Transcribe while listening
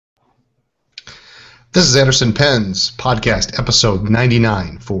This is Anderson Pens podcast episode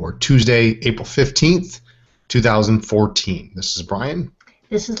 99 for Tuesday, April 15th, 2014. This is Brian.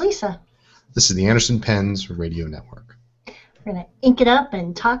 This is Lisa. This is the Anderson Pens Radio Network. We're going to ink it up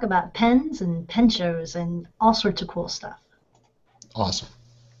and talk about pens and pen shows and all sorts of cool stuff. Awesome.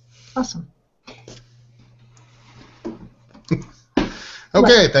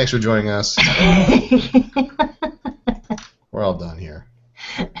 Okay, thanks for joining us. We're all done here.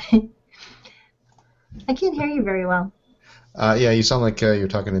 I can't hear you very well. Yeah, you sound like you're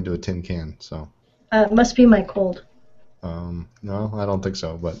talking into a tin can. So. It must be my cold. No, I don't think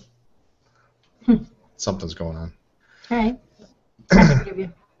so, but something's going on. All right. I can forgive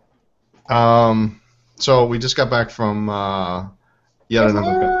you. So we just got back from yet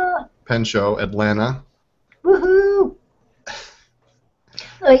another pen show, Atlanta. Woohoo!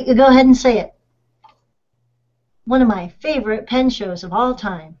 Wait, go ahead and say it. One of my favorite pen shows of all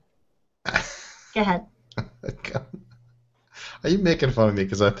time. Go ahead. Are you making fun of me?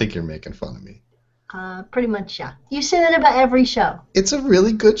 Because I think you're making fun of me. Pretty much, yeah. You say that about every show. It's a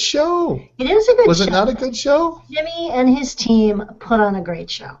really good show. It is a good show. Was it not a good show? Jimmy and his team put on a great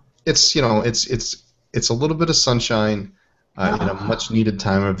show. It's it's a little bit of sunshine in a much needed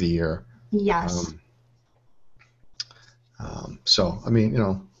time of the year. Yes. So I mean,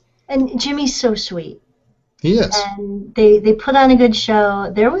 And Jimmy's so sweet. He is. And they put on a good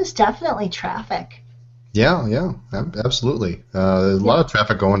show. There was definitely traffic. Yeah, absolutely. There's a lot of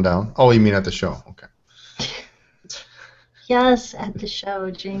traffic going down. Oh, you mean at the show? Okay. Yes, at the show,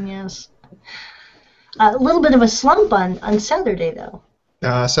 genius. A little bit of a slump on Saturday, though.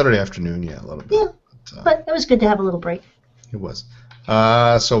 Saturday afternoon, yeah, a little bit. Yeah, but it was good to have a little break. It was.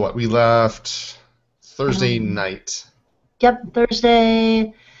 So what? We left Thursday night. Yep,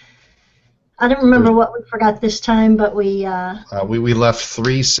 Thursday. I don't remember what we forgot this time, but we left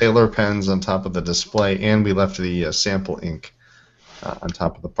 3 Sailor pens on top of the display, and we left the sample ink on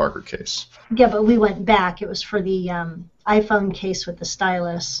top of the Parker case. Yeah, but we went back. It was for the iPhone case with the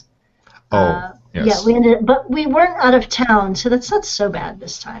stylus. Yes. Yeah, but we weren't out of town, so that's not so bad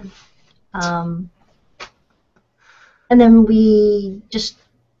this time. And then we just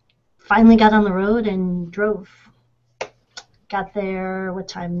finally got on the road and drove. Got there, what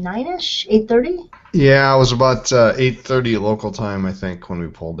time, 9-ish, 8:30? Yeah, it was about 8:30 local time, I think, when we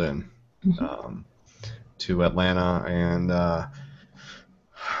pulled in to Atlanta, and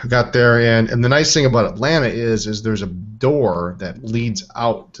got there. And the nice thing about Atlanta is there's a door that leads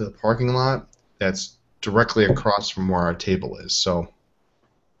out to the parking lot that's directly across from where our table is. So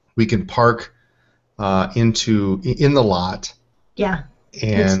we can park in the lot. Yeah.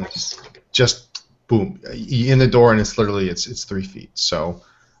 And just boom, in the door, and it's literally it's 3 feet. So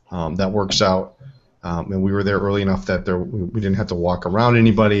that works out. And we were there early enough that we didn't have to walk around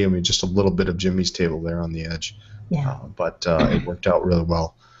anybody. I mean, just a little bit of Jimmy's table there on the edge. Yeah. But it worked out really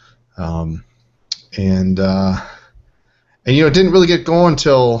well. And it didn't really get going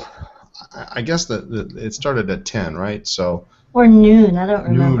till I guess it started at 10, right? So. Or noon, I don't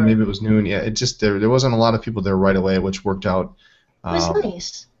remember. Noon, maybe it was noon. Yeah, it just there wasn't a lot of people there right away, which worked out. It was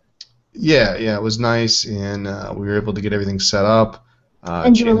nice. Yeah, it was nice, and we were able to get everything set up.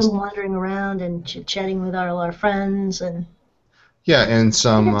 And do a little wandering around and chit-chatting with all our friends. And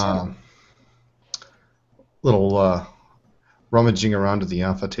some little rummaging around at the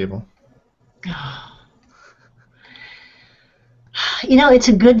Alpha table. It's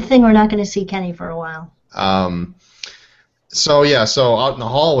a good thing we're not going to see Kenny for a while. So out in the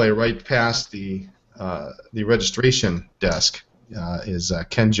hallway, right past the registration desk, is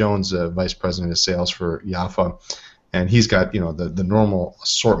Ken Jones, Vice President of Sales for Yafa, and he's got the normal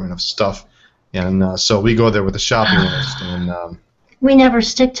assortment of stuff, and so we go there with a shopping list, and we never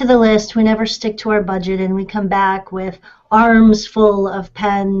stick to the list, we never stick to our budget, and we come back with arms full of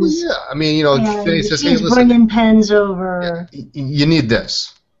pens. Yeah, I mean, Kenny says, "Hey, listen, bringing pens over. You need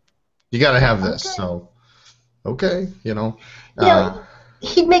this. You got to have this." Okay. So, okay,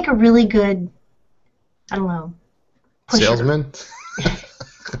 he'd make a really good, I don't know, pusher. Salesman?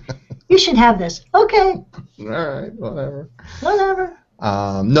 You should have this. Okay. All right, whatever.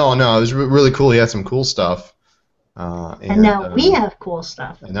 No, it was really cool. He had some cool stuff. And now we have cool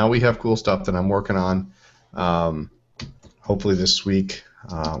stuff. And now we have cool stuff that I'm working on. Hopefully this week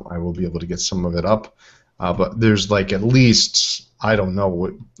I will be able to get some of it up. But there's at least, I don't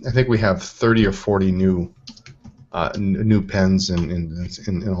know, I think we have 30 or 40 new pens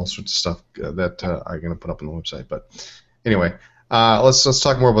and all sorts of stuff that I'm going to put up on the website. But anyway, let's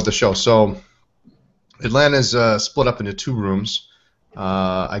talk more about the show. So Atlanta's split up into 2 rooms.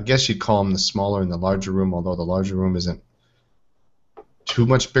 I guess you'd call them the smaller and the larger room, although the larger room isn't too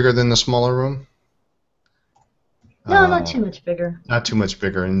much bigger than the smaller room. No, not too much bigger. Not too much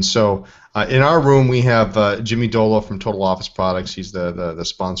bigger. And so in our room we have Jimmy Dolo from Total Office Products. He's the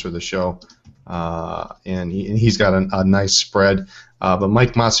sponsor of the show, and he's got a nice spread. But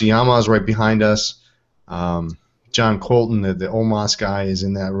Mike Matsuyama is right behind us. John Colton, the Omos guy, is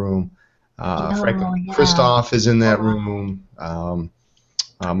in that room. Frank Christoph is in that room.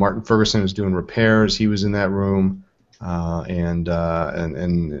 Martin Ferguson is doing repairs. He was in that room. And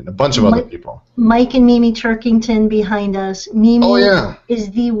a bunch of other people. Mike and Mimi Turkington behind us. Mimi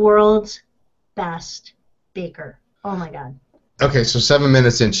is the world's best baker. Oh my God. Okay, so 7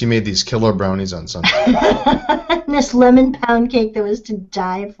 minutes in, she made these killer brownies on Sunday. This lemon pound cake that was to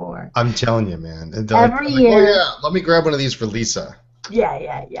die for. I'm telling you, man. Every year. Oh yeah, let me grab one of these for Lisa.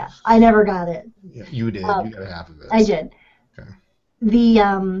 Yeah. I never got it. Yeah, you did. You got half of it. I did. Okay.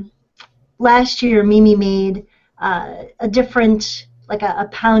 The last year, Mimi made a different, like a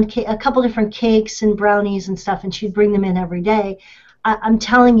pound cake, a couple different cakes and brownies and stuff, and she'd bring them in every day. I'm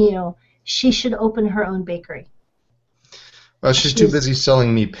telling you, she should open her own bakery. Well, she's too busy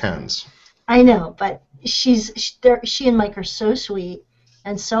selling me pens. I know, but she and Mike are so sweet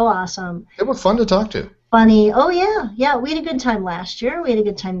and so awesome. They were fun to talk to. Funny. Oh yeah. We had a good time last year. We had a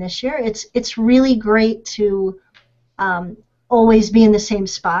good time this year. It's really great to always be in the same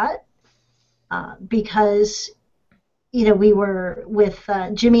spot because. We were with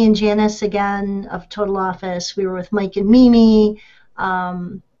Jimmy and Janice again of Total Office. We were with Mike and Mimi.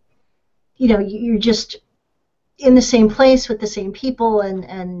 You're just in the same place with the same people,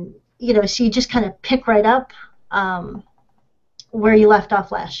 and so you just kind of pick right up where you left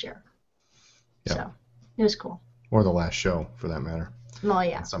off last year. Yep. So it was cool. Or the last show, for that matter. Oh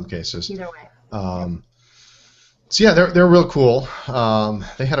yeah. In some cases. Either way. So yeah, they're real cool.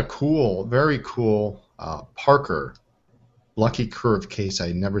 They had a very cool Parker Lucky Curve case I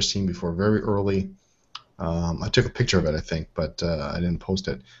had never seen before, very early. I took a picture of it, I think, but I didn't post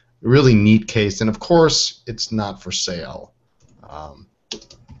it. Really neat case, and of course, it's not for sale.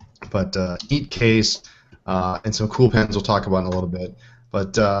 But neat case, and some cool pens we'll talk about in a little bit.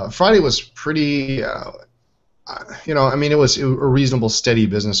 But Friday was pretty, it was a reasonable, steady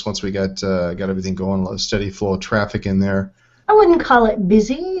business once we got everything going, a steady flow of traffic in there. I wouldn't call it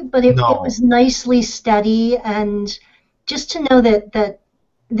busy, but it was nicely steady, and just to know that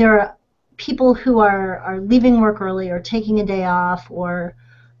there are people who are leaving work early or taking a day off or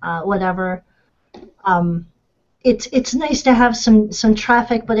whatever. It's nice to have some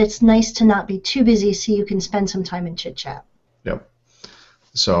traffic, but it's nice to not be too busy so you can spend some time in chit chat. Yep.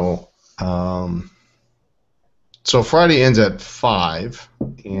 So Friday ends at 5,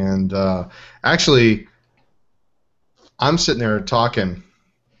 and actually I'm sitting there talking.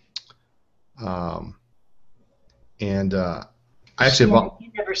 And I actually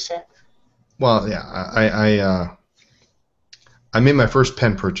you never sit. Well, yeah, I made my first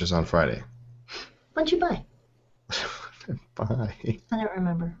pen purchase on Friday. What'd you buy? Buy. I don't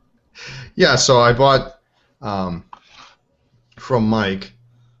remember. Yeah, so I bought from Mike.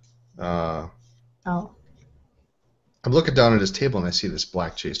 I'm looking down at his table and I see this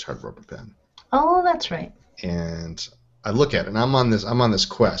black chased hard rubber pen. Oh, that's right. And I look at it, and I'm on this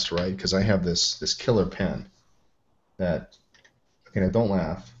quest, right? Because I have this killer pen. That, okay, now don't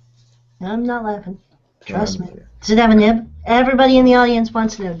laugh. I'm not laughing. Trust me. Does it have a nib? Everybody in the audience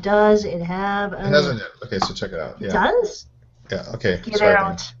wants to know, does it have a nib? It has a nib. Okay, so check it out. Yeah. It does? Yeah, okay. Get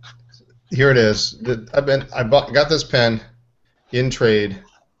out. Here it is. I got this pen in trade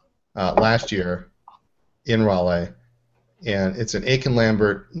last year in Raleigh, and it's an Aiken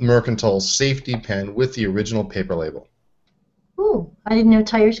Lambert Mercantile safety pen with the original paper label. Ooh, I didn't know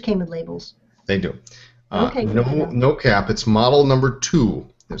tires came with labels. They do. Okay. No cap. It's model number 2.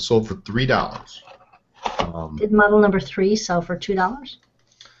 It sold for $3. Did model number 3 sell for $2?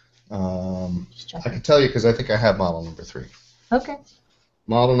 I can tell you because I think I have model number 3. Okay.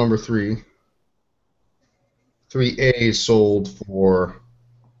 Model number 3. 3A sold for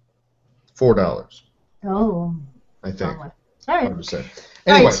 $4. Oh. I think. All right. 100%.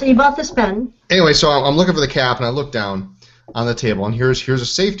 Anyway. All right, so you bought this pen. Anyway, so I'm looking for the cap, and I look down on the table, and here's a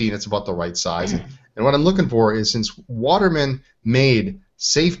safety, and it's about the right size. And what I'm looking for is, since Waterman made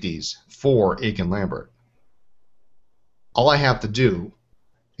safeties for Aiken Lambert, all I have to do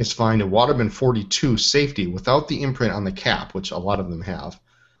is find a Waterman 42 safety without the imprint on the cap, which a lot of them have,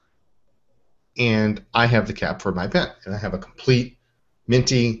 and I have the cap for my pen, and I have a complete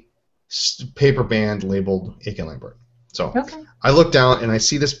minty paper band labeled Aiken Lambert. So okay. I look down and I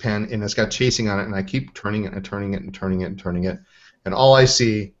see this pen, and it's got chasing on it, and I keep turning it and turning it and turning it and turning it, and all I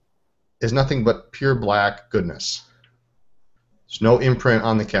see is nothing but pure black goodness. There's no imprint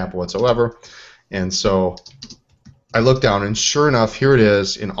on the cap whatsoever, and so I look down, and sure enough, here it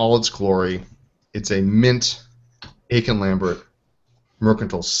is in all its glory. It's a mint Aiken Lambert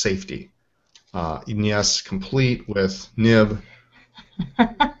Mercantile Safety. And yes, complete with nib.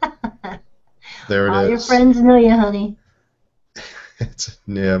 There it All is. your friends know you, honey. It's a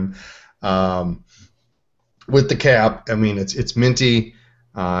nib. With the cap, I mean, it's minty.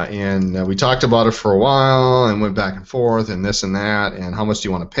 And we talked about it for a while and went back and forth and this and that and how much do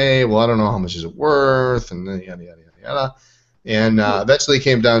you want to pay? Well, I don't know how much is it worth and yada, yada, yada, yada. And eventually it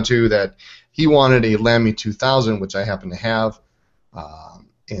came down to that he wanted a Lamy 2000, which I happen to have.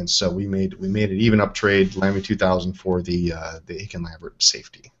 And so we made an even up trade, Lamy 2000 for the Aiken Lambert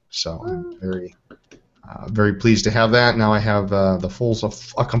Safety. So I'm very pleased to have that. Now I have a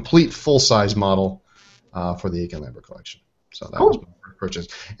complete full-size model for the Aiken Lambert collection. So that was my first purchase.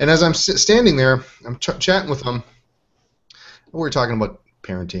 And as I'm standing there, I'm chatting with them. We were talking about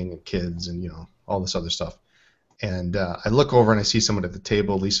parenting and kids and all this other stuff. And I look over and I see someone at the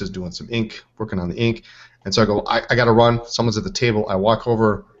table. Lisa's doing some ink, working on the ink. And so I go, I got to run. Someone's at the table. I walk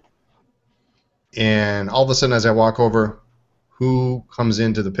over. And all of a sudden as I walk over, who comes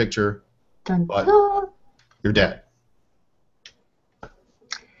into the picture? Dun, But dun. your dad.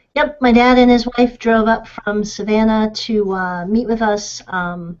 Yep, my dad and his wife drove up from Savannah to meet with us.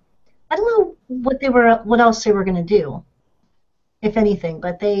 I don't know what else they were going to do, if anything,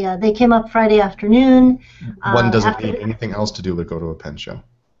 but they came up Friday afternoon. One doesn't need anything else to do but go to a pen show.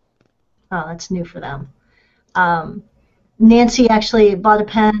 Oh, that's new for them. Nancy actually bought a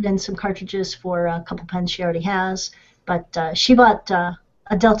pen and some cartridges for a couple pens she already has, but she bought a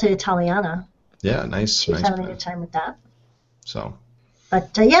Delta Italiana. Yeah, nice. She's nice having a pen. good time with that. So.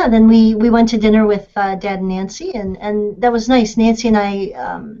 But yeah, then we went to dinner with Dad and Nancy, and that was nice. Nancy and I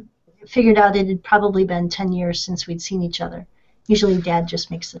figured out it had probably been 10 years since we'd seen each other. Usually Dad just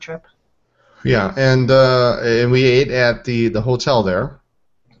makes the trip. Yeah, and we ate at the hotel there.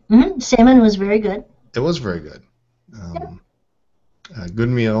 Salmon was very good. It was very good. A good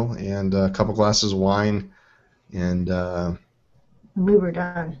meal and a couple glasses of wine, and We were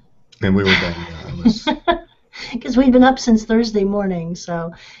done. we were done. Yeah, it was, Because we'd been up since Thursday morning,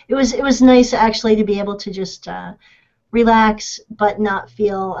 so it was nice actually to be able to just relax, but not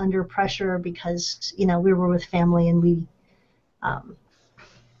feel under pressure because we were with family and we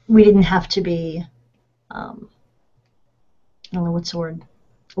didn't have to be I don't know what's the word,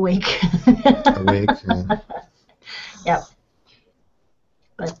 awake. awake. Yeah. Yep.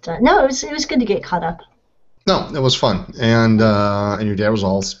 But no, it was good to get caught up. No, it was fun, and your dad was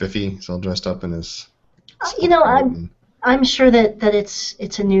all spiffy, so all dressed up in his. I'm sure that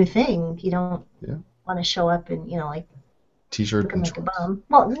it's a new thing. You don't Yeah. want to show up and like T-shirt looking and like a bum.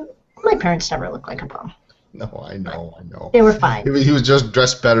 Well, my parents never looked like a bum. No, I know. They were fine. He was just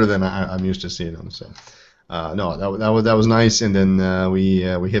dressed better than I'm used to seeing him. So, no, that was nice. And then we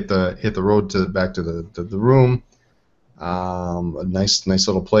hit the road back to the room. A nice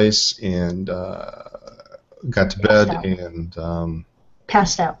little place, and got to bed and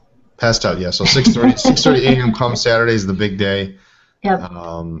Passed out. passed out. Yeah, so 6:30 a.m. come Saturday is the big day. Yep.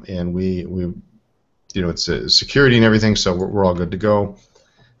 And we it's security and everything, so we're all good to go.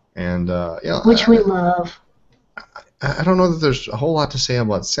 And Which we love. I don't know that there's a whole lot to say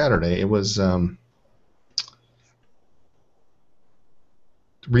about Saturday. It was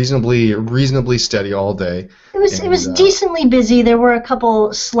reasonably steady all day. It was decently busy. There were a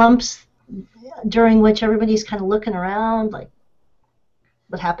couple slumps during which everybody's kind of looking around, like,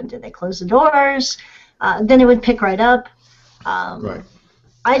 what happened? Did they close the doors? Then it would pick right up. Right.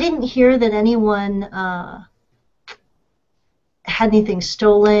 I didn't hear that anyone had anything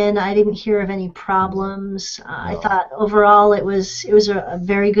stolen. I didn't hear of any problems. I thought overall it was a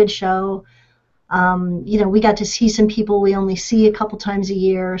very good show. We got to see some people we only see a couple times a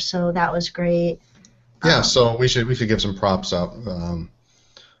year, so that was great. Yeah, so we should give some props up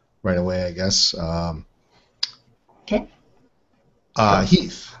right away, I guess. Okay.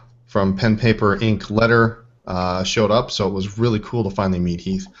 Heath from Pen Paper Ink Letter showed up, so it was really cool to finally meet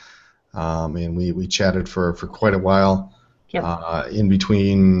Heath. And we chatted for quite a while. Yep. In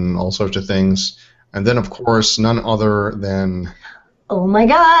between all sorts of things. And then, of course, none other than... Oh, my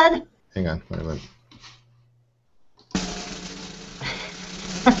God. Hang on, wait a minute.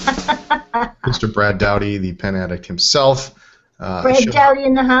 Mr. Brad Dowdy, the pen addict himself. Brad Dowdy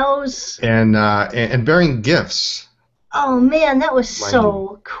in the house. And bearing gifts. Oh, man, that was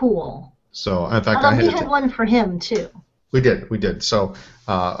so cool. So, in fact, we had one for him, too. We did. So,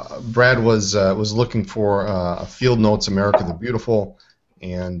 Brad was looking for Field Notes America the Beautiful,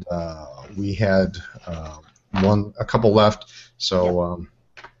 and we had a couple left. So,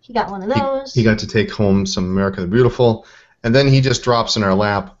 he got one of those. He got to take home some America the Beautiful, and then he just drops in our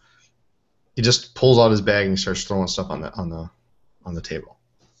lap. He just pulls out his bag and starts throwing stuff on the table.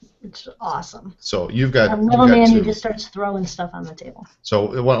 It's awesome. So you've got. A little man who just starts throwing stuff on the table.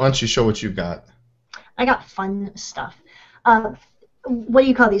 So why don't you show what you've got? I got fun stuff. What do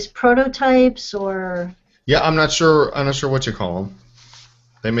you call these? Prototypes or? Yeah, I'm not sure. I'm not sure what you call them.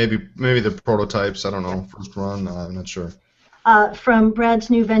 They maybe the prototypes. I don't know. First run. I'm not sure. From Brad's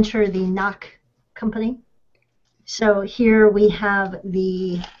new venture, the Knock Company. So here we have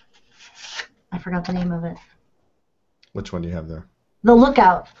I forgot the name of it. Which one do you have there? The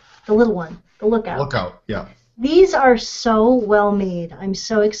Lookout, the little one, the Lookout. Lookout, yeah. These are so well made. I'm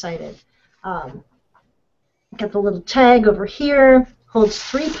so excited. Got the little tag over here. Holds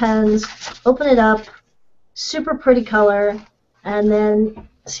 3 pens. Open it up. Super pretty color. And then,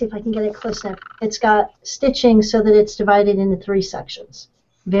 let's see if I can get it close enough. It's got stitching so that it's divided into 3 sections.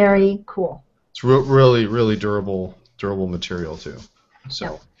 Very cool. It's really, really durable material too. So.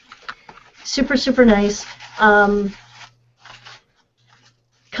 Yep. Super, super nice.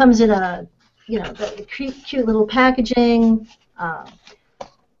 Comes in a, the cute little packaging.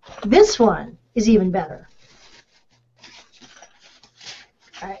 This one is even better.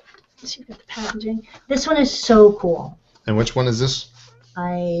 All right, let's see if we got the packaging. This one is so cool. And which one is this?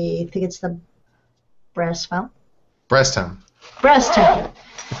 I think it's the Brasstown. Brasstown. Brasstown.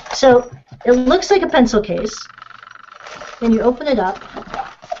 So it looks like a pencil case. Then you open it up,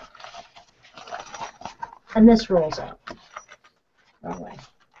 and this rolls out. Wrong way.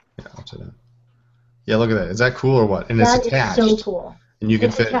 Yeah, upside down. Yeah, look at that. Is that cool or what? And it's attached. That is so cool. And you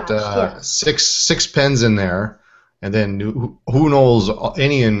can fit six pens in there, and then who knows,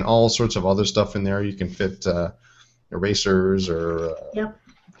 any and all sorts of other stuff in there. You can fit erasers or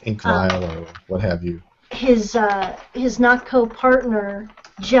ink vial or what have you. His Knockco partner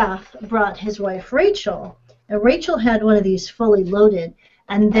Jeff brought his wife Rachel, and Rachel had one of these fully loaded,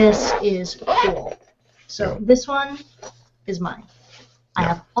 and this is cool. So this one is mine. I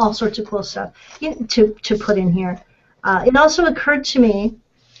have all sorts of cool stuff to put in here. It also occurred to me,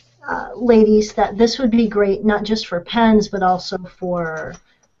 ladies, that this would be great not just for pens, but also for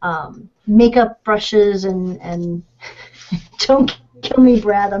makeup brushes and don't kill me,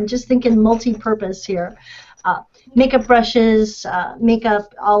 Brad. I'm just thinking multi-purpose here. Makeup brushes,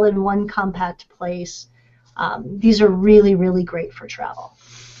 makeup all in one compact place. These are really, really great for travel.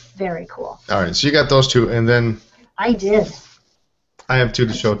 Very cool. All right, so you got those two, and then I did. I have 2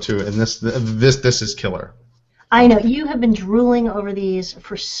 to show too, and this is killer. I know you have been drooling over these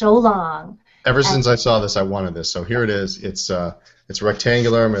for so long. Ever since I saw this, I wanted this. So here it is. It's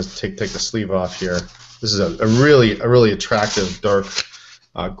rectangular. I'm going to take the sleeve off here. This is a really attractive dark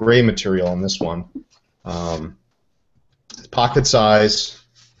gray material on this one. Pocket size,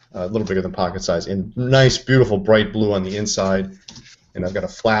 a little bigger than pocket size, and nice, beautiful, bright blue on the inside. And I've got a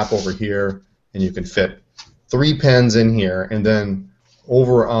flap over here, and you can fit 3 pens in here, and then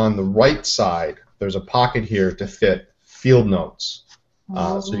over on the right side, there's a pocket here to fit field notes.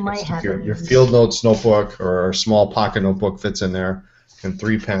 So you can stick your field notes notebook or a small pocket notebook fits in there, and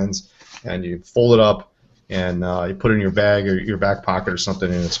 3 pens, and you fold it up, and you put it in your bag or your back pocket or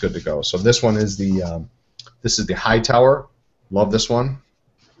something, and it's good to go. So this one is the Hightower. Love this one.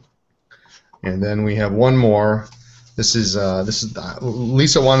 And then we have one more. This is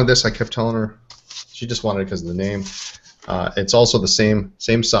Lisa wanted this. I kept telling her. She just wanted it because of the name. It's also the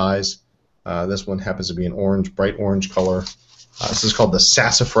same size. This one happens to be an orange, bright orange color. This is called the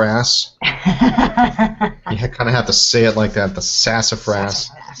Sassafras. You kind of have to say it like that, the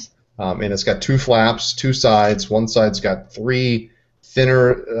Sassafras. And it's got 2 flaps, 2 sides. One side's got 3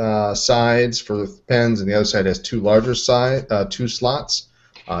 thinner sides for the pens, and the other side has 2 larger 2 slots.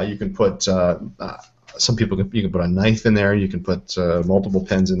 You can put some people you can put a knife in there. You can put multiple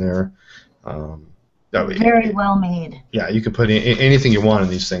pens in there. Very well made. Yeah, you can put anything you want in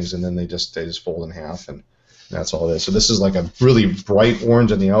these things, and then they just fold in half, and that's all it is. So this is like a really bright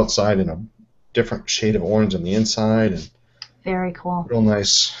orange on the outside and a different shade of orange on the inside, and very cool. Real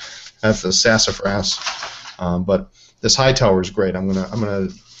nice. That's the Sassafras. But this Hightower is great. I'm gonna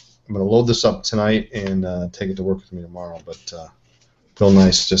load this up tonight and take it to work with me tomorrow. But real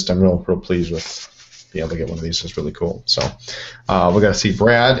nice. Just I'm real pleased with being able to get one of these. It's really cool. So we got to see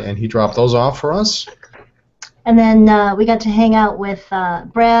Brad, and he dropped those off for us. And then we got to hang out with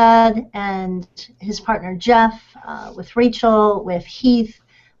Brad and his partner Jeff, with Rachel, with Heath,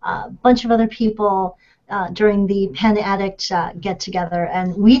 a bunch of other people. during the Pen Addict get-together,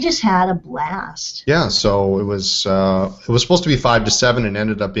 and we just had a blast. Yeah, so it was supposed to be 5 to 7 and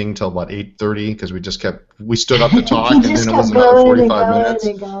ended up being till about 8:30 because we stood up to talk and then it was another 45 minutes.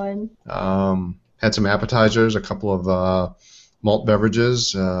 And going. Had some appetizers, a couple of malt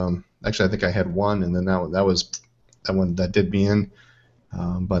beverages. Actually, I think I had one, and then that one that did me in.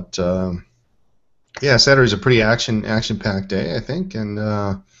 Yeah, Saturday's a pretty action-packed day, I think, and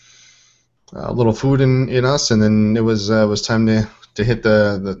a little food in us, and then it was time to hit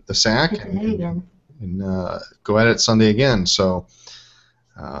the sack and go at it Sunday again. So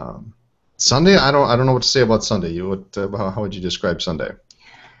Sunday, I don't know what to say about Sunday. How would you describe Sunday?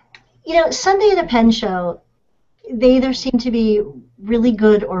 Sunday at a Penn show, they either seem to be really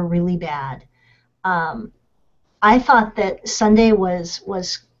good or really bad. I thought that Sunday was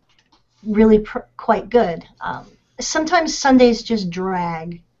really quite good. Sometimes Sundays just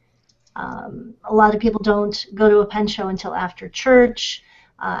drag. A lot of people don't go to a Penn show until after church.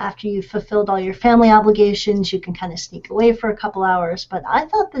 After you've fulfilled all your family obligations, you can kind of sneak away for a couple hours. But I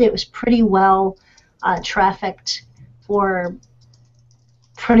thought that it was pretty well trafficked for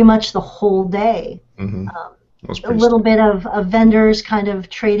pretty much the whole day. Mm-hmm. A little bit of vendors kind of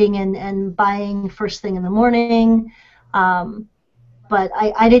trading and buying first thing in the morning. But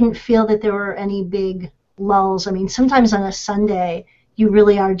I didn't feel that there were any big lulls. I mean, sometimes on a Sunday, you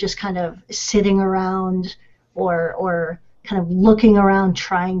really are just kind of sitting around or kind of looking around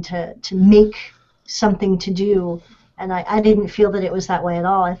trying to make something to do. And I didn't feel that it was that way at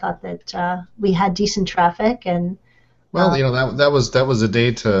all. I thought that we had decent traffic. And well, that was a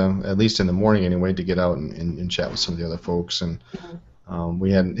day to, at least in the morning anyway, to get out and chat with some of the other folks. And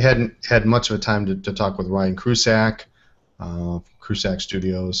we hadn't had much of a time to talk with Ryan Krusak, Krusak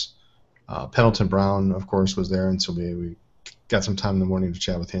Studios. Pendleton Brown, of course, was there, and so we got some time in the morning to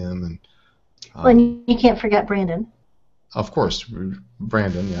chat with him. And you can't forget Brandon. Of course,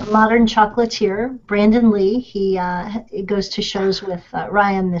 Brandon, yeah. Modern chocolatier, Brandon Lee. He goes to shows with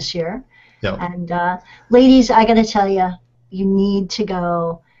Ryan this year. Yep. And ladies, I got to tell you, you need to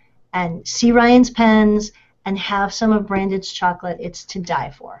go and see Ryan's pens and have some of Brandon's chocolate. It's to die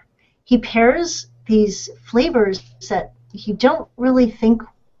for. He pairs these flavors that you don't really think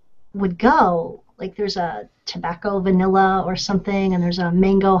would go. Like there's a tobacco vanilla or something, and there's a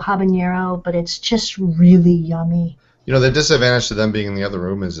mango habanero, but it's just really yummy. The disadvantage to them being in the other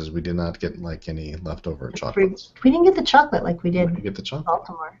room is we did not get like any leftover chocolates. We didn't get the chocolate like we did in get the chocolate?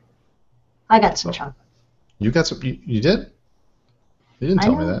 Baltimore. I got some chocolate. You got some? You did? You didn't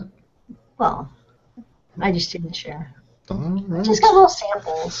tell me that. Well, I just didn't share. All right. Just got little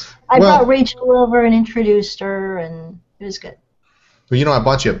samples. I brought Rachel over and introduced her, and it was good. Well, I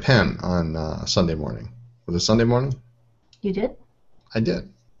bought you a pen on Sunday morning. Was it Sunday morning? You did? I did.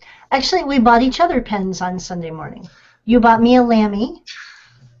 Actually, we bought each other pens on Sunday morning. You bought me a Lamy.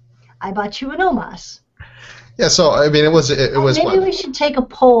 I bought you an Omas. Yeah, so I mean, it was. Maybe we should take a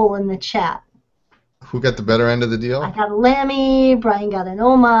poll in the chat. Who got the better end of the deal? I got a Lamy. Brian got an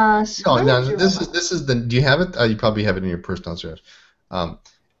Omas. No, this is the. Do you have it? You probably have it in your purse downstairs.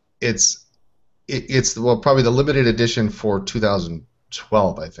 It's probably the limited edition for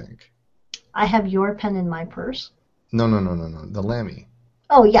 2012, I think. I have your pen in my purse. No. The Lamy.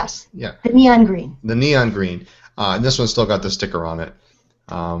 Oh yes. Yeah. The neon green. The neon green. And this one's still got the sticker on it.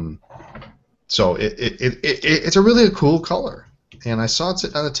 So it's a really cool color. And I saw it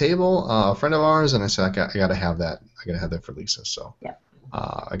sitting on the table, a friend of ours, and I said, I got to have that. I got to have that for Lisa. So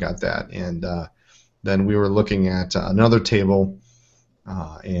I got that. And then we were looking at another table,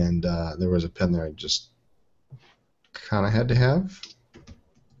 and there was a pen there I just kind of had to have.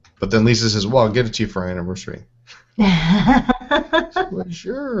 But then Lisa says, well, I'll get it to you for our anniversary. Well,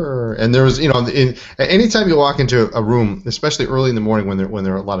 sure. And there was, anytime you walk into a room, especially early in the morning when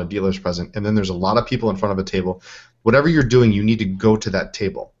there are a lot of dealers present, and then there's a lot of people in front of a table, whatever you're doing, you need to go to that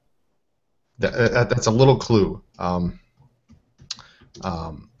table. That's a little clue,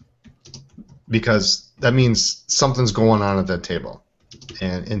 because that means something's going on at that table,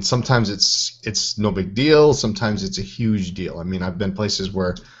 and sometimes it's no big deal, sometimes it's a huge deal. I mean, I've been places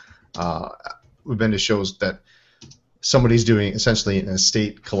where we've been to shows that somebody's doing essentially an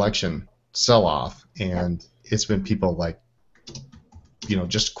estate collection sell-off, and it's been people like,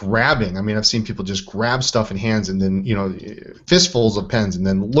 just grabbing. I mean, I've seen people just grab stuff in hands and then, fistfuls of pens and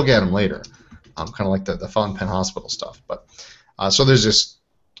then look at them later, kind of like the Fountain Pen Hospital stuff. But so there's this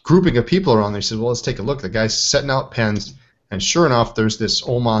grouping of people around there. He says, well, let's take a look. The guy's setting out pens, and sure enough, there's this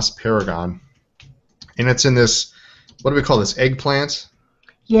Omas Paragon, and it's in this, what do we call this, eggplant?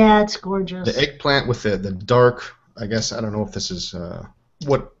 Yeah, it's gorgeous. The eggplant with the dark, I guess, I don't know if this is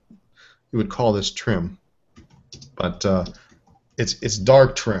what you would call this trim. but it's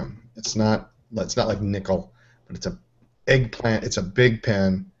dark trim. It's not like nickel, but it's a eggplant. It's a big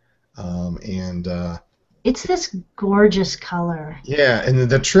pen, and It's this gorgeous color. yeah, and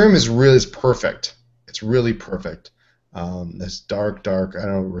the trim is perfect. It's really perfect. This dark, I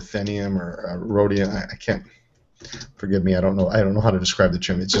don't know, ruthenium or rhodium. I can't. Forgive me. I don't know. I don't know how to describe the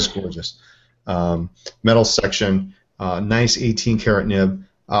trim. It's just gorgeous. Metal section. Nice 18 karat nib.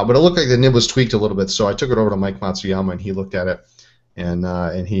 But it looked like the nib was tweaked a little bit, so I took it over to Mike Matsuyama and he looked at it,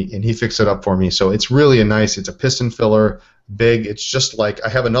 and he fixed it up for me. So it's really a nice. It's a piston filler, big. It's just like I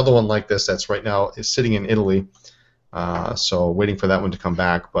have another one like this that's right now is sitting in Italy. So waiting for that one to come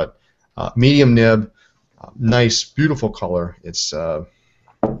back. But medium nib, nice, beautiful color. It's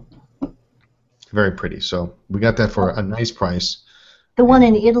very pretty. So we got that for a nice price. The one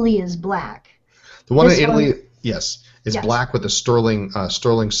in Italy is black. The one This in Italy, one- yes, is Yes. black with a sterling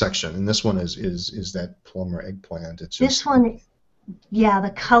section, and this one is that plum or eggplant. It's just This one, yeah,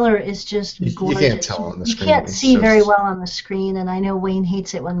 the color is just you gorgeous. can't tell on the You screen. can't It's see very just- well on the screen, and I know Wayne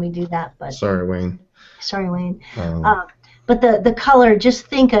hates it when we do that, but Sorry, Wayne. sorry, Wayne. Um, But the color, just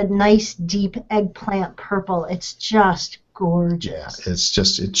think a nice deep eggplant purple. It's just gorgeous. yeah, it's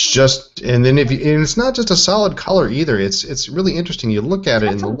just, and then and it's not just a solid color either. It's really interesting. You look at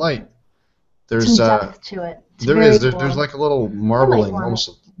it in the light. There's Some depth to it. It's there very is cool. there's like a little marbling, want almost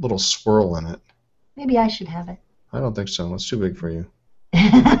a little swirl in it. Maybe I should have it. I don't think so. It's too big for you.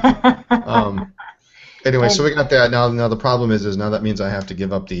 um, Anyway, so we got that. Now the problem is now that means I have to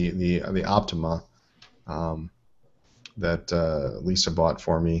give up the Optima that Lisa bought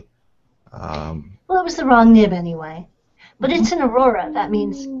for me. well, it was the wrong nib anyway. But it's an Aurora. That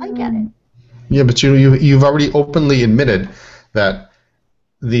means I get it. Yeah, but you've already openly admitted that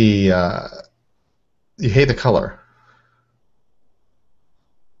you hate the color.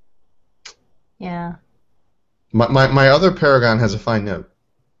 Yeah. My other Paragon has a fine nib.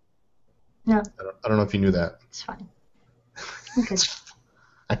 No, I don't know if you knew that. it's fine. Okay.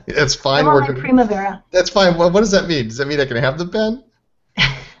 It's fine. I'm on We're my gonna- Primavera. That's fine. What does that mean? Does that mean I can have the pen?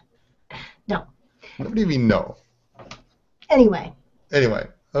 No. What do you mean no? Anyway. Anyway,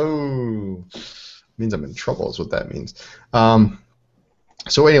 means I'm in trouble is what that means.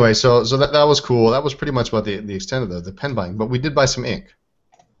 So anyway, so that was cool. That was pretty much about the extent of the pen buying. But we did buy some ink.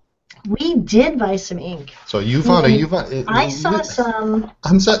 We did buy some ink. So you found I saw some.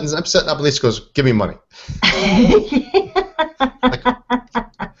 I'm setting up. Lisa goes, give me money.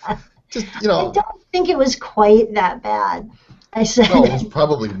 Just I don't think it was quite that bad. I said, no, it was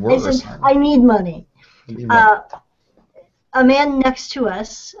probably I worse. said, I need money. A man next to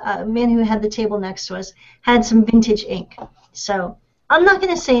us, a man who had the table next to us, had some vintage ink. So I'm not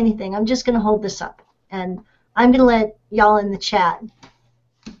going to say anything. I'm just going to hold this up. And I'm going to let y'all in the chat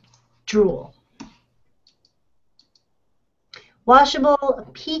drool. Washable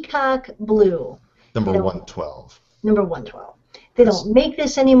Peacock Blue, Number no. 112. number 112. They don't make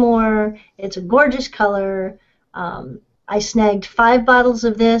this anymore. It's a gorgeous color. I snagged 5 bottles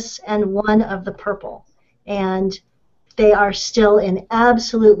of this and 1 of the purple. And they are still in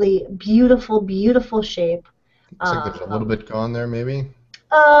absolutely beautiful, beautiful shape. Looks like there's a little bit gone there, maybe.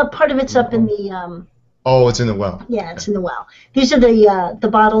 Part of it's up in the Oh, it's in the well. yeah, it's in the well. These are the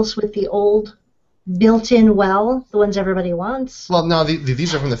bottles with the old built-in well, the ones everybody wants. Well, no,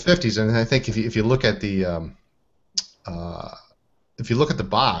 these are from the 50s, and I think if you look at the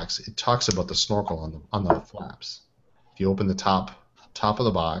box, it talks about the snorkel on the flaps. If you open the top of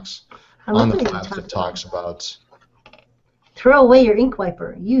the box, I on love the the flaps, it talks about. Throw away your ink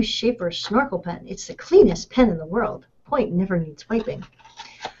wiper. Use Shaper Snorkel Pen. It's the cleanest pen in the world. Point never needs wiping.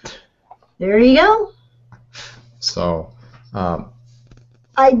 There you go. So,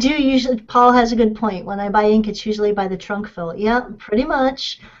 I do usually, Paul has a good point. When I buy ink, it's usually by the trunk fill. Yeah, pretty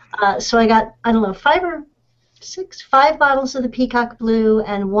much. So I got, I don't know, 5 bottles of the Peacock Blue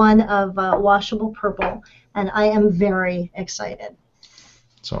and 1 of washable purple, and I am very excited.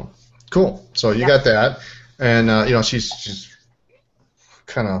 so cool. So you got that, and she's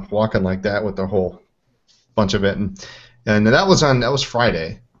kind of walking like that with the whole bunch of it, and that was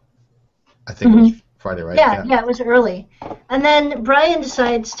Friday. I think it was Friday, right? Yeah, it was early. And then Brian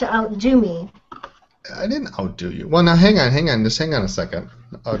decides to outdo me. I didn't outdo you. Well, now hang on, just hang on a second.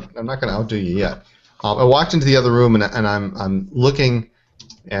 I'm not going to outdo you yet. I walked into the other room and I'm looking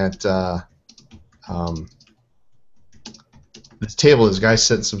at this table. This guy's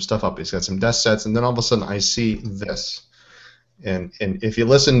setting some stuff up. He's got some desk sets, and then all of a sudden I see this. And if you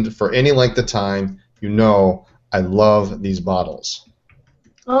listened for any length of time, you know I love these bottles.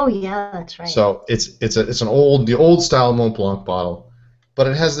 Oh yeah, that's right. So it's the old style Mont Blanc bottle, but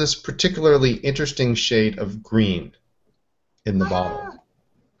it has this particularly interesting shade of green in the bottle.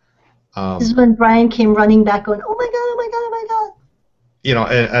 This is when Brian came running back going, oh my god, oh my god, oh my god. You know,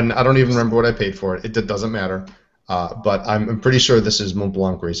 and I don't even remember what I paid for it. It doesn't matter. But I'm pretty sure this is Mont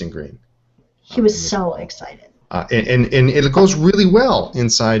Blanc Racing Green. He was so excited. And it goes really well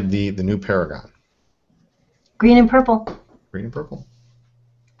inside the new Paragon. Green and purple. Green and purple.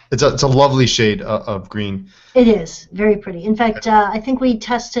 It's a lovely shade of green. It is very pretty. In fact, I think we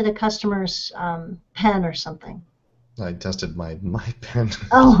tested a customer's pen or something. I tested my pen.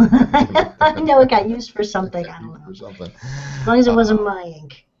 Oh, I know it got used for something. I don't know. As long as it wasn't my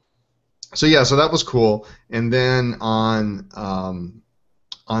ink. So yeah, so that was cool. And then on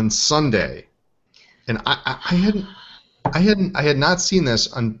Sunday, and I had not seen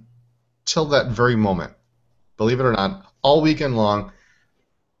this until that very moment. Believe it or not, all weekend long,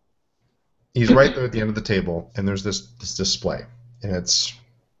 he's right there at the end of the table, and there's this display, and it's,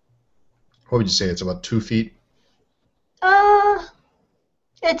 what would you say? It's about 2 feet.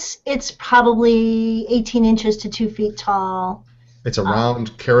 It's probably 18 inches to 2 feet tall. It's a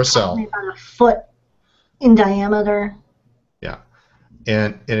round carousel. Probably about a foot in diameter. Yeah,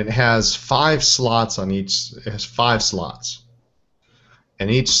 and it has 5 slots on each. It has 5 slots, and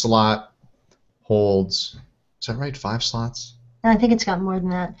each slot holds. Is that right? 5 slots. I think it's got more than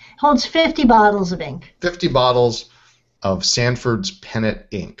that. It holds 50 bottles of ink. 50 bottles of Sanford's Pennant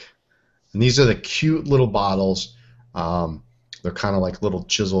ink, and these are the cute little bottles. They're kind of like little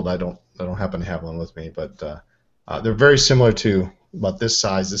chiseled. I don't happen to have one with me, but they're very similar to about this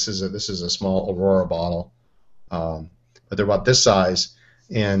size. This is a small Aurora bottle, but they're about this size,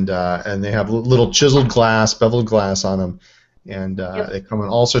 and they have little chiseled glass, beveled glass on them, and they come in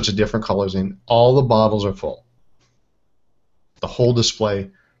all sorts of different colors. And all the bottles are full. The whole display,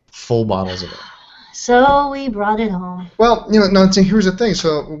 full bottles of it. So we brought it home. Well, you know, no, here's the thing.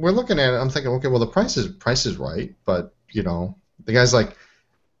 So we're looking at it. I'm thinking, okay, well, the price is right, but you know, the guy's like,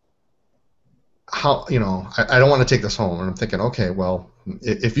 how, you know, I don't want to take this home, and I'm thinking, okay, well,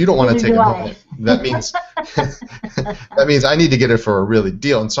 if you don't want to take it home, that means that means I need to get it for a really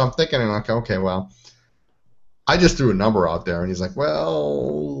deal. And so I'm thinking, okay, well, I just threw a number out there, and he's like,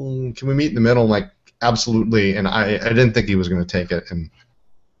 well, can we meet in the middle? I'm like, absolutely. And I didn't think he was going to take it, and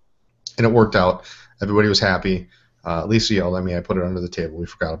it worked out. Everybody was happy. Lisa yelled at me. I put it under the table. We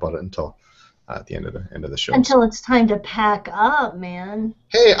forgot about it until at the end of the show. Until it's time to pack up, man.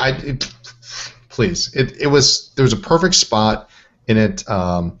 Hey, please. There was a perfect spot in it,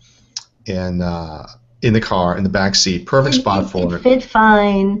 in the car, in the back seat. Perfect spot for it. It fit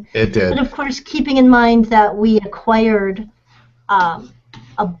fine. It did. But of course, keeping in mind that we acquired a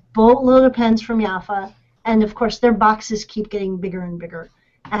boatload of pens from Jaffa, and of course their boxes keep getting bigger and bigger.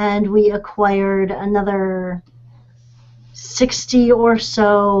 And we acquired another 60 or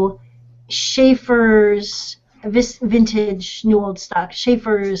so Schaefer's vintage new old stock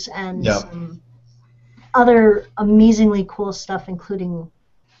Schaefer's and some other amazingly cool stuff, including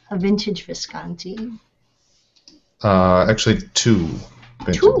a vintage Visconti. Actually, 2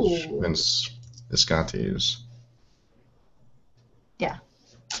 vintage Viscontis. Yeah.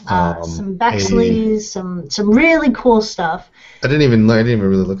 Some Bexleys, some really cool stuff. I didn't even really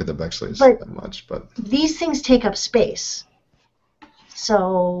look at the Bexleys that much, but these things take up space.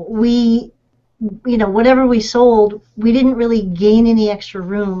 So we, you know, whatever we sold, we didn't really gain any extra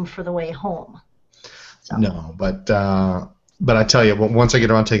room for the way home. So. No, but I tell you, once I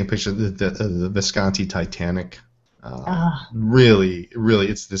get around taking pictures of the Visconti Titanic, really,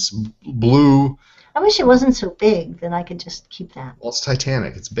 it's this blue. I wish it wasn't so big, then I could just keep that. Well, it's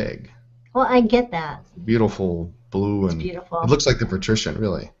Titanic. It's big. Well, I get that. Beautiful blue, and beautiful. It looks like the Patrician,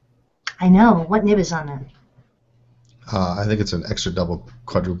 really. I know. What nib is on it? I think it's an extra double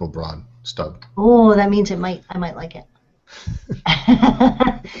quadruple broad stub. Oh, that means I might like it.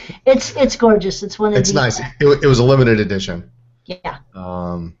 It's gorgeous. It's one of It's nice. It was a limited edition. Yeah.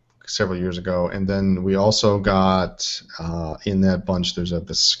 Several years ago, and then we also got in that bunch. There's a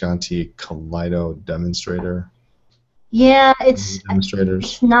Visconti Kaleido demonstrator. Yeah, it's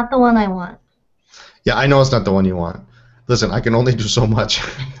not the one I want. Yeah, I know it's not the one you want. Listen, I can only do so much.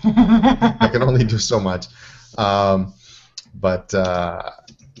 I can only do so much. Yeah,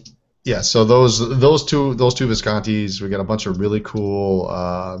 so those two Viscontis. We got a bunch of really cool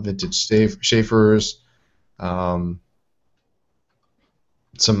vintage Schaefer's.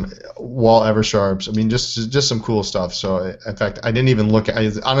 Some Wall Eversharps. I mean, just some cool stuff. So, in fact, I didn't even look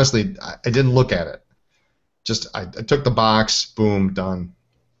at. Honestly, I didn't look at it. Just I took the box. Boom, done.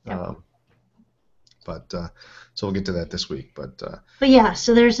 Yep. So we'll get to that this week. But yeah,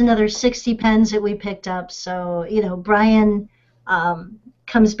 so there's another 60 pens that we picked up. So you know, Brian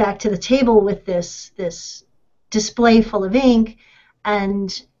comes back to the table with this display full of ink,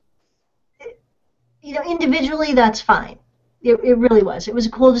 and individually that's fine. It really was. It was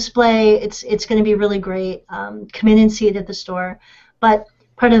a cool display. It's going to be really great. Come in and see it at the store. But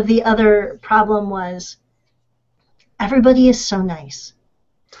part of the other problem was everybody is so nice,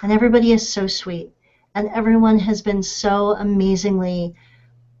 and everybody is so sweet, and everyone has been so amazingly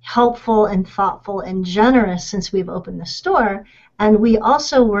helpful and thoughtful and generous since we've opened the store. And we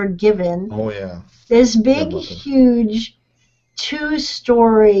also were given this big, huge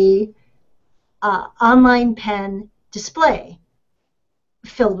 2-story online pen display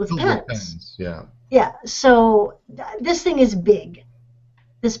filled with pens. Yeah. Yeah. So this thing is big.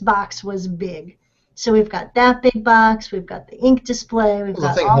 This box was big. So we've got that big box. We've got the ink display.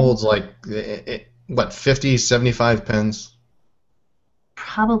 The thing holds like what, 50, 75 pens?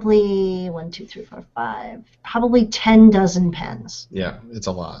 Probably 1, 2, 3, 4, 5. Probably 10 dozen pens. Yeah, it's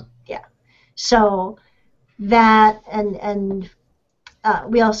a lot. Yeah. So that and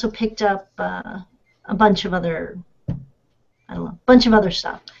we also picked up a bunch of other, bunch of other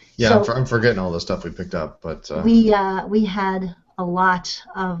stuff. Yeah, so I'm forgetting all the stuff we picked up, but we had a lot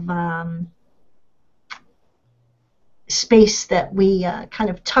of space that we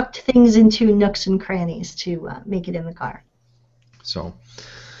kind of tucked things into nooks and crannies to make it in the car. So,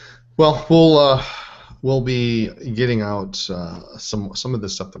 well, we'll be getting out some of the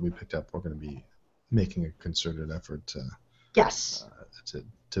stuff that we picked up. We're going to be making a concerted effort to yes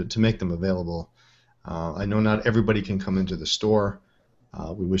to make them available. I know not everybody can come into the store.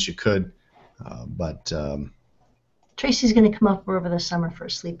 We wish you could, but Tracy's going to come up over the summer for a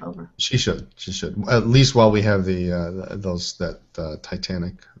sleepover. She should. At least while we have that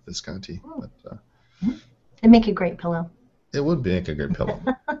Titanic Visconti. But, it'd make a great pillow. It would make a good pillow.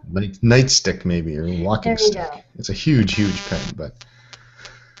 Nightstick maybe, or walking stick. Go. It's a huge pen, but.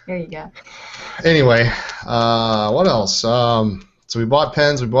 There you go. Anyway, what else? So we bought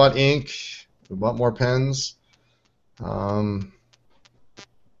pens, we bought ink, we bought more pens. No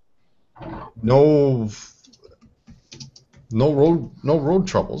road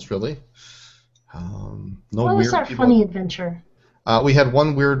troubles really. No what was weird our people. funny adventure? We had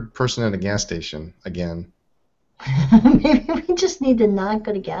one weird person at a gas station again. Maybe we just need to not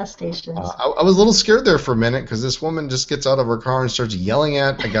go to gas stations. I was a little scared there for a minute because this woman just gets out of her car and starts yelling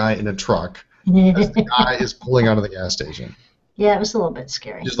at a guy in a truck as the guy is pulling out of the gas station. Yeah, it was a little bit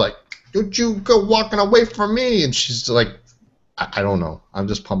scary. She's like, "Don't you go walking away from me!" And she's like, "I don't know. I'm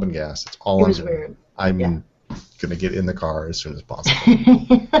just pumping gas. That's all I'm doing. Weird. I'm gonna get in the car as soon as possible."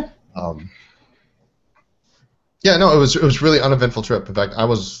 Yeah, no, it was really uneventful trip. In fact, I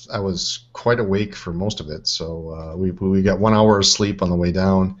was quite awake for most of it. So we got 1 hour of sleep on the way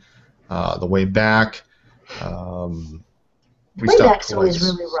down. The way back, the way back's always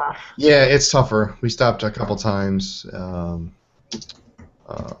really rough. Yeah, it's tougher. We stopped a couple times,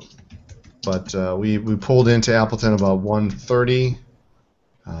 but we pulled into Appleton about 1:30.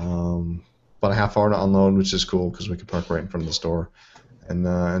 About a half hour to unload, which is cool because we could park right in front of the store, and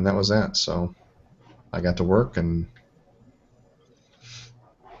that was that. So. I got to work and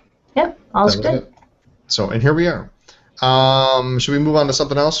yep, all's good. So, and here we are. Should we move on to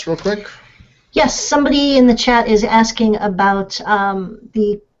something else real quick? Yes, somebody in the chat is asking about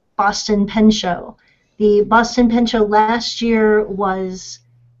the Boston Pen Show. The Boston Pen Show last year was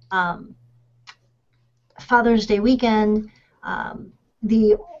Father's Day weekend.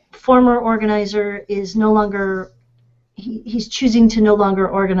 The former organizer is no longer. He's choosing to no longer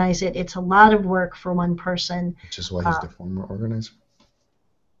organize it. It's a lot of work for one person. Which is why he's the former organizer?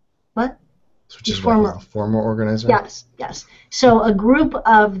 What? Which is why he's the former organizer? Yes. So a group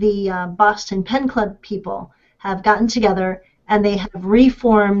of the Boston Pen Club people have gotten together and they have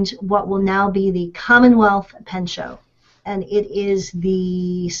reformed what will now be the Commonwealth Pen Show. And it is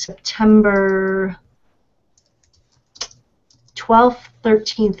the September 12th,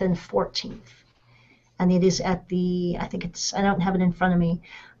 13th, and 14th. And it is at the, I don't have it in front of me,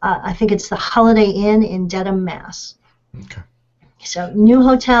 I think it's the Holiday Inn in Dedham, Mass. Okay. So new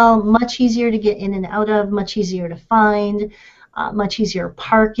hotel, much easier to get in and out of, much easier to find, much easier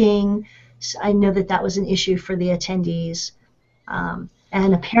parking. So I know that was an issue for the attendees. And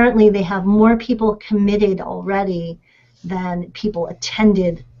apparently they have more people committed already than people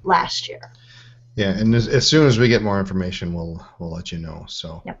attended last year. Yeah, and as soon as we get more information, we'll let you know.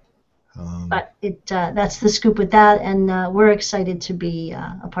 So. Yep. But that's the scoop with that, and we're excited to be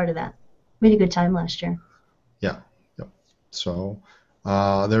a part of that. We had a good time last year. Yeah. Yep. So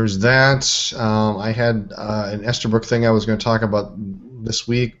there's that. I had an Esterbrook thing I was going to talk about this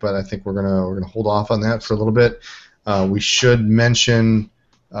week, but I think we're gonna hold off on that for a little bit. We should mention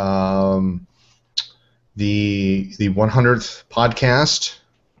the 100th podcast.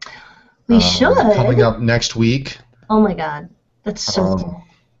 We should. Coming up next week. Oh my God, that's so cool.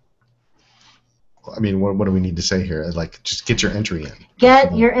 I mean, what do we need to say here? Like, just get your entry in.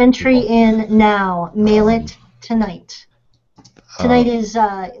 Get your entry in now. Mail it tonight. Tonight is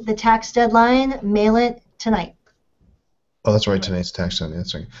the tax deadline. Mail it tonight. Oh, that's right. Tonight's tax deadline.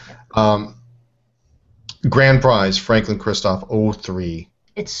 That's right. Grand prize, Franklin Christoph 03.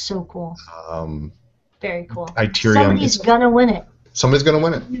 It's so cool. Very cool. Iterium. Somebody's gonna win it. Somebody's gonna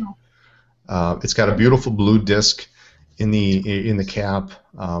win it. It's got a beautiful blue disc in the cap.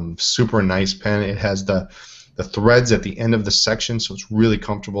 Super nice pen. It has the threads at the end of the section, so it's really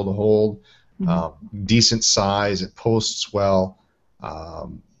comfortable to hold. Decent size. It posts well.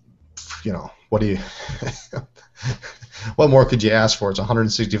 What do you? What more could you ask for? It's a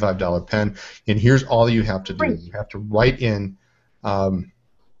 $165 pen, and here's all you have to do. You have to write in. I'll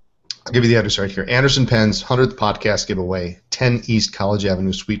give you the address right here. Anderson Pens 100th podcast giveaway, 10 East College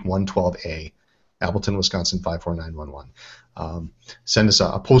Avenue, Suite 112A, Appleton, Wisconsin 54911. Send us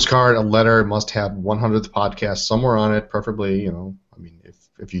a postcard, a letter. Must have 100th podcast somewhere on it, preferably. I mean,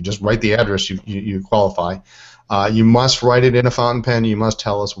 if you just write the address, you qualify. You must write it in a fountain pen. You must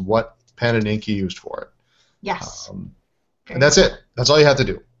tell us what pen and ink you used for it. Yes. And that's it. That's all you have to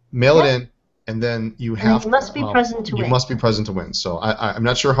do. Mail it in, and then you have. You must be present to win. You must be present to win. So I'm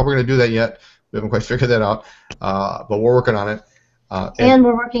not sure how we're going to do that yet. We haven't quite figured that out, but we're working on it. And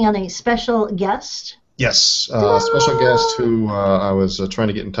we're working on a special guest. Yes, special guest who I was trying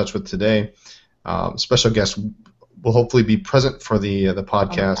to get in touch with today. Special guest will hopefully be present for the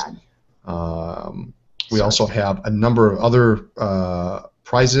podcast. We also have a number of other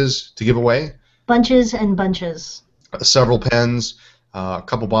prizes to give away. Bunches and bunches. Several pens, a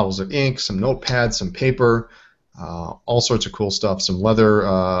couple bottles of ink, some notepads, some paper, all sorts of cool stuff. Some leather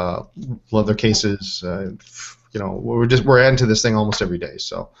cases. We're adding to this thing almost every day.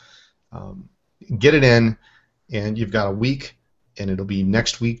 So get it in, and you've got a week, and it'll be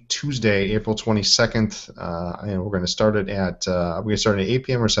next week, Tuesday, April 22nd, and we're going to start it at. Are we going to start at 8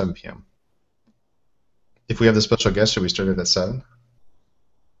 p.m. or 7 p.m.? If we have the special guest, should we start it at 7?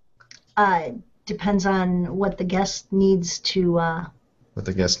 Depends on what the guest needs to. What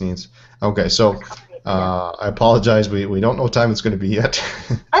the guest needs. Okay, so I apologize. We don't know what time it's going to be yet.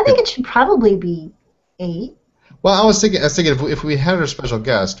 I think it should probably be 8. Well, I was thinking if we had our special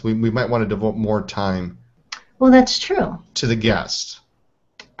guest, we might want to devote more time. Well, that's true. To the guest.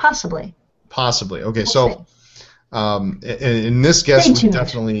 Possibly. Okay, so in this guest, we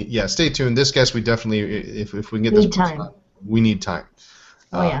definitely stay tuned. This guest, we definitely if we can get this time. We need time.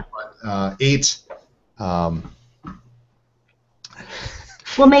 Oh yeah. 8.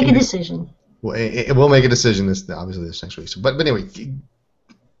 We'll make a decision. We'll make a decision this next week. So, but anyway,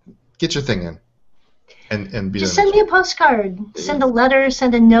 get your thing in, and be just send me a postcard, send a letter,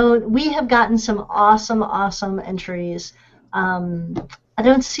 send a note. We have gotten some awesome entries. I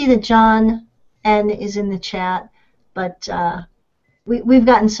don't see that John N is in the chat, but we've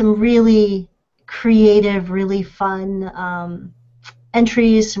gotten some really creative, really fun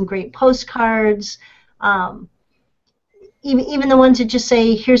entries, some great postcards. Even the ones that just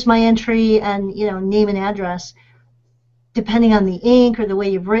say, "Here's my entry," and name and address. Depending on the ink or the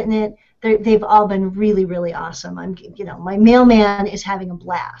way you've written it, they've all been really, really awesome. My mailman is having a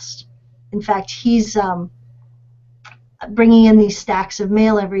blast. In fact, he's bringing in these stacks of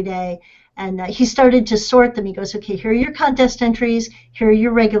mail every day, and he started to sort them. He goes, "Okay, here are your contest entries. Here are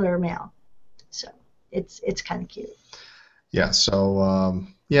your regular mail." So it's kind of cute. Yeah. So.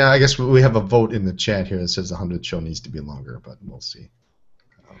 Yeah, I guess we have a vote in the chat here that says the 100th show needs to be longer, but we'll see.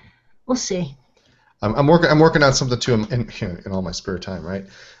 We'll see. I'm working on something too in all my spare time, right?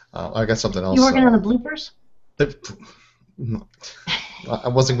 I got something else. You working on the bloopers? I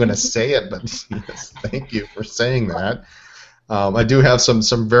wasn't going to say it, but yes, thank you for saying that. I do have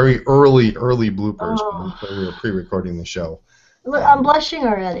some very early bloopers when we were pre-recording the show. Look, I'm blushing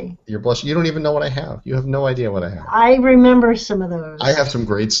already. You're blushing. You don't even know what I have. You have no idea what I have. I remember some of those. I have some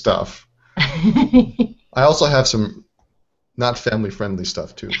great stuff. I also have some not family-friendly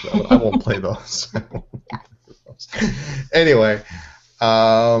stuff, too. So I won't play those. Anyway,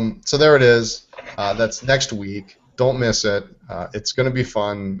 so there it is. That's next week. Don't miss it. It's going to be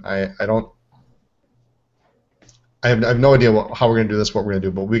fun. I have no idea how we're going to do this, what we're going to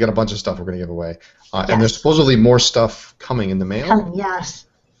do, but we got a bunch of stuff we're going to give away. And there's supposedly more stuff coming in the mail. Yes.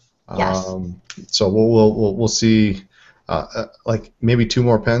 So we'll see. Like maybe 2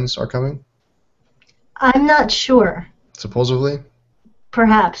 more pens are coming. I'm not sure. Supposedly.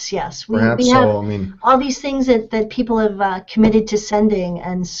 Perhaps, yes. Perhaps We have so. I mean, all these things that people have committed to sending,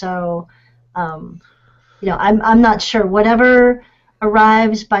 and so I'm not sure. Whatever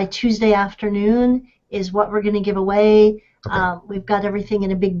arrives by Tuesday afternoon is what we're going to give away. okay. We've got everything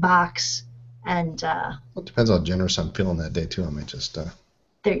in a big box, and Well, it depends how generous I'm feeling that day too. I might just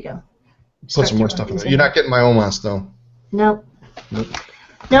there you go. put some more Start stuff in throwing there. these You're not getting my OMAS though. No. Nope.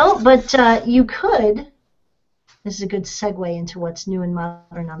 No, but you could. This is a good segue into what's new and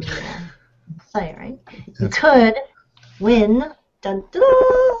modern on the site, right? You could win dun, dun,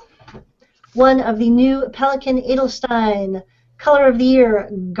 dun, one of the new Pelican Edelstein Color of the Year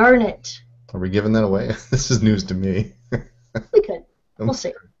Garnet. Are we giving that away? This is news to me. We could. We'll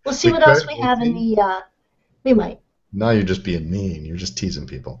see. We'll see We what else could, we have in the. We might. Now you're just being mean. You're just teasing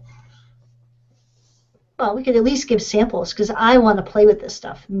people. Well, we could at least give samples because I want to play with this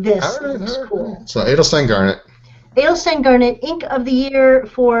stuff. This looks cool. So Edelstein Garnet. Edelstein Garnet Ink of the Year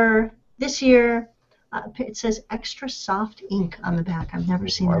for this year. It says extra soft ink on the back. I've never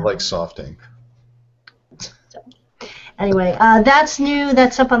seen that. I like soft ink. So, anyway, that's new.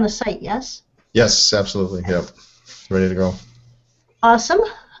 That's up on the site, yes? Yes, absolutely. Yep. Ready to go. Awesome.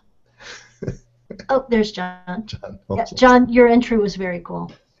 Oh, there's John. John, Yeah, John, your entry was very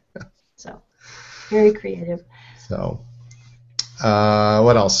cool. So, very creative. So,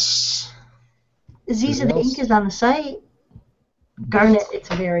 what else? Ziza the ink is on the site. Garnet, it's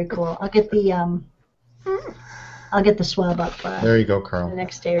very cool. I'll get the swab up There you go, the Carl.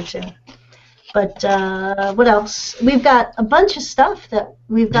 next day or two. But what else? We've got a bunch of stuff that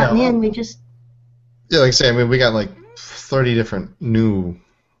we've gotten in. We just like I say, I mean, we got like 30 different new,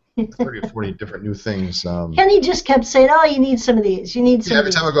 30 or 40 different new things. Kenny just kept saying, "Oh, you need some of these. You need some." Every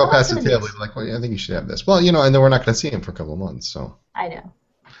of time I these. go Oh, past some the of table, these." you're like, well, yeah, I think you should have this. Well, and then we're not going to see him for a couple of months, so. I know.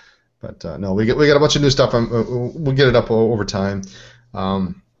 But no, we got a bunch of new stuff. We'll get it up over time.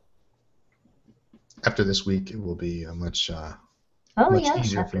 After this week, it will be much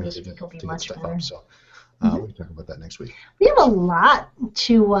easier for me to get stuff better. up. So we can talk about that next week. We have a lot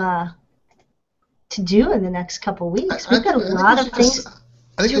to do in the next couple weeks. We've got a lot of things.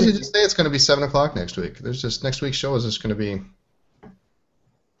 I think we should just say it's going to be 7 o'clock next week. There's just next week's show is just going to be.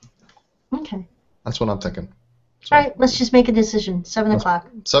 Okay. That's what I'm thinking. So, All right, let's just make a decision. 7 o'clock.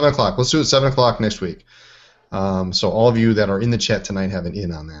 7 o'clock. Let's do it 7 o'clock next week. So all of you that are in the chat tonight have an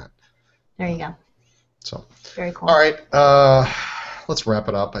in on that. There you go. So. Very cool. All right. Let's wrap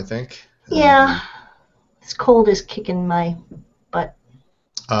it up, I think. Yeah. This cold is kicking my butt.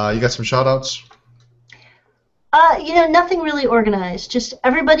 You got some shout-outs? Nothing really organized. Just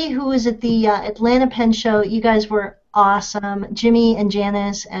everybody who was at the Atlanta Pen Show, you guys were awesome. Jimmy and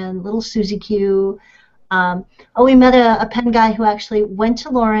Janice and little Susie Q. We met a pen guy who actually went to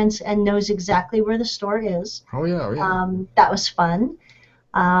Lawrence and knows exactly where the store is. Oh, yeah. That was fun.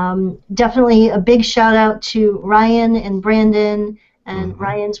 Definitely a big shout out to Ryan and Brandon and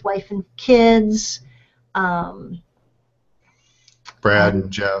Ryan's wife and kids. Brad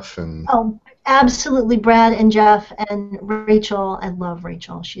and Jeff and. Oh, absolutely, Brad and Jeff and Rachel. I love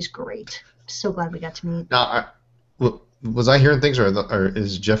Rachel. She's great. So glad we got to meet. Now, was I hearing things, or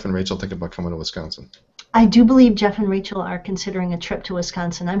is Jeff and Rachel thinking about coming to Wisconsin? I do believe Jeff and Rachel are considering a trip to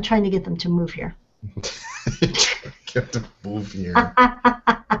Wisconsin. I'm trying to get them to move here. Get to move here.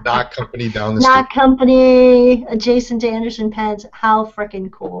 Not company down the street. Not company adjacent to Anderson Pens. How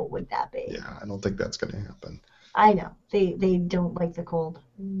freaking cool would that be? Yeah, I don't think that's going to happen. I know. They don't like the cold.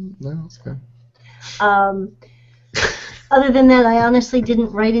 No, it's okay. Other than that, I honestly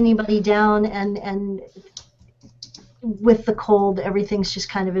didn't write anybody down, and with the cold, everything's just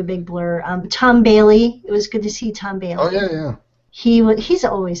kind of a big blur. Tom Bailey. It was good to see Tom Bailey. Oh, yeah. He's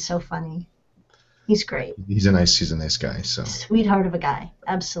always so funny. He's great. He's a nice guy. So sweetheart of a guy.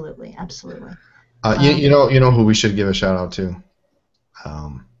 Absolutely. You know who we should give a shout out to?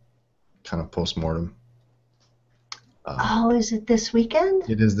 Kind of post-mortem. Is it this weekend?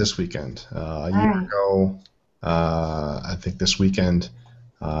 It is this weekend. A year ago, I think this weekend,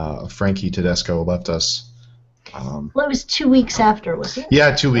 Frankie Tedesco left us. Well, it was 2 weeks after, was it?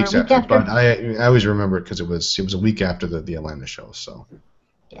 Yeah, 2 weeks after. But after? I always remember it because it was a week after the Atlanta show. So.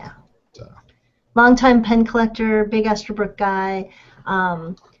 Yeah. Longtime pen collector, big Esterbrook guy,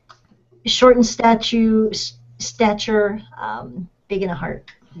 short in stature, big in a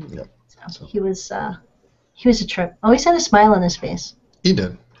heart. Yep. So he was a trip. Always had a smile on his face. He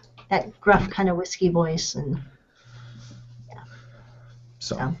did. That gruff kind of whiskey voice, and yeah.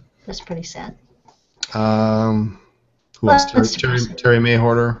 So that's pretty sad. Who else? Terry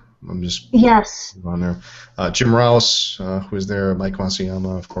Mayhorter. I'm just yes on there. Jim Rouse, who was there. Mike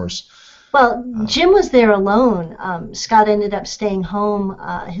Masayama, of course. Well, Jim was there alone. Scott ended up staying home.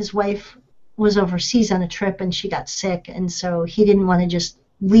 His wife was overseas on a trip and she got sick, and so he didn't want to just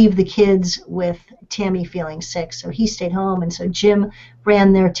leave the kids with Tammy feeling sick, so he stayed home, and so Jim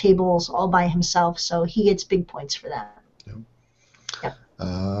ran their tables all by himself, so he gets big points for that.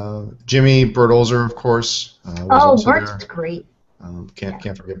 Jimmy, Bert Olzer, of course. Oh, Bert's there. Great.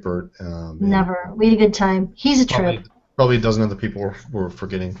 Can't forget Bert. Never. We had a good time. He's a trip. Probably a dozen other people we're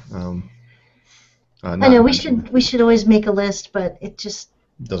forgetting. I know we should always make a list, but it just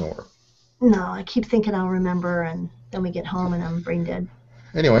doesn't work. No, I keep thinking I'll remember, and then we get home and I'm brain dead.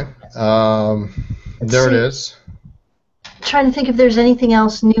 Anyway, there it is. Trying to think if there's anything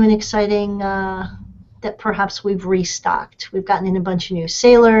else new and exciting that perhaps we've restocked. We've gotten in a bunch of new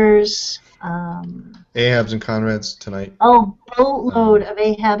sailors. Ahabs and Conrads tonight. Oh, boatload of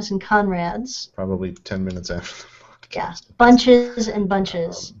Ahabs and Conrads. Probably 10 minutes after the podcast. Yeah, bunches and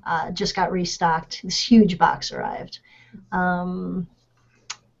bunches just got restocked. This huge box arrived.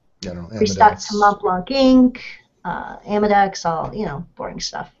 Restocked some Mont Blanc ink, Amedex, all, boring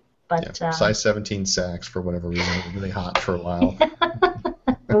stuff. But size 17 sacks for whatever reason. It was really hot for a while.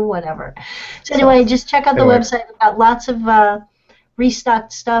 Whatever. So anyway, just check out the website. We've got lots of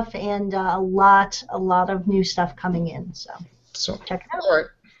restocked stuff and a lot of new stuff coming in. So check it out. All right.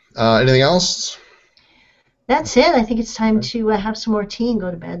 Anything else? That's it. I think it's time to have some more tea and go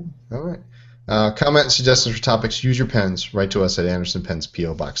to bed. All right. Comment and suggestions for topics, use your pens. Write to us at Anderson Pens,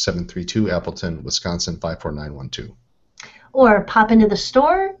 P.O. Box 732, Appleton, Wisconsin 54912. Or pop into the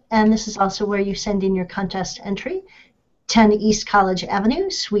store, and this is also where you send in your contest entry. 10 East College Avenue,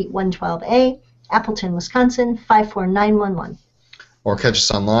 Suite 112A, Appleton, Wisconsin 54911. Or catch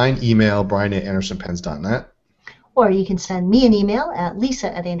us online, email brian@andersonpens.net. Or you can send me an email at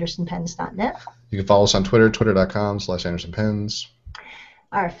lisa@andersonpens.net. You can follow us on Twitter, twitter.com/andersonpens.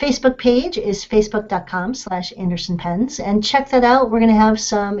 Our Facebook page is facebook.com/AndersonPens, and check that out. We're going to have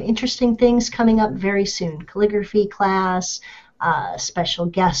some interesting things coming up very soon. Calligraphy class, special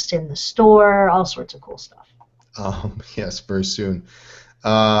guest in the store, all sorts of cool stuff. Yes, very soon.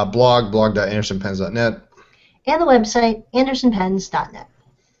 blog.andersonpens.net. And the website, andersonpens.net.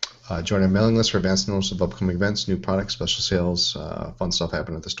 Join our mailing list for advance notice of upcoming events, new products, special sales, fun stuff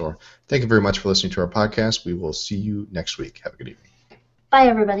happening at the store. Thank you very much for listening to our podcast. We will see you next week. Have a good evening. Bye,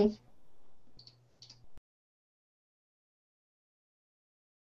 everybody.